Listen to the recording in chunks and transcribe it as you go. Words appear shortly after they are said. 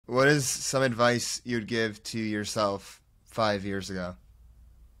What is some advice you'd give to yourself 5 years ago?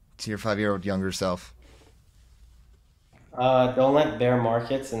 To your 5-year-old younger self? Don't let bear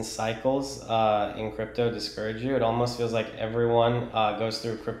markets and cycles in crypto discourage you. It almost feels like everyone goes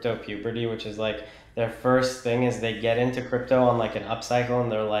through crypto puberty, which is like their first thing is they get into crypto on like an upcycle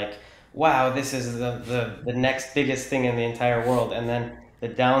and they're like, wow, this is the next biggest thing in the entire world. And then the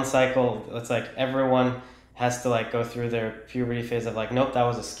down cycle, it's like everyone has to like go through their puberty phase of like, nope, that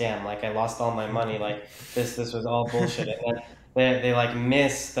was a scam. Like I lost all my money. Like this was all bullshit. And then they like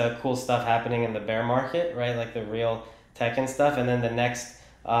miss the cool stuff happening in the bear market, right? Like the real tech and stuff, and then the next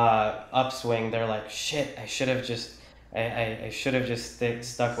upswing, they're like, "Shit, I should have just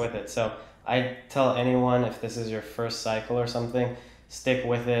stuck with it." So I tell anyone if this is your first cycle or something, stick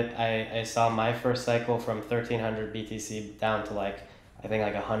with it. I saw my first cycle from 1,300 BTC down to like I think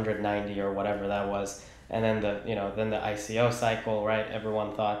like 190 or whatever that was, and then the ICO cycle, right?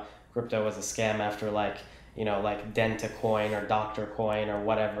 Everyone thought crypto was a scam after like like Denta coin or Doctor coin or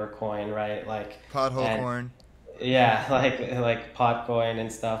whatever coin, right? Like Pothole and corn. yeah, like Potcoin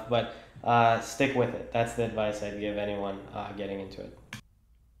and stuff, but stick with it. That's the advice I'd give anyone getting into it.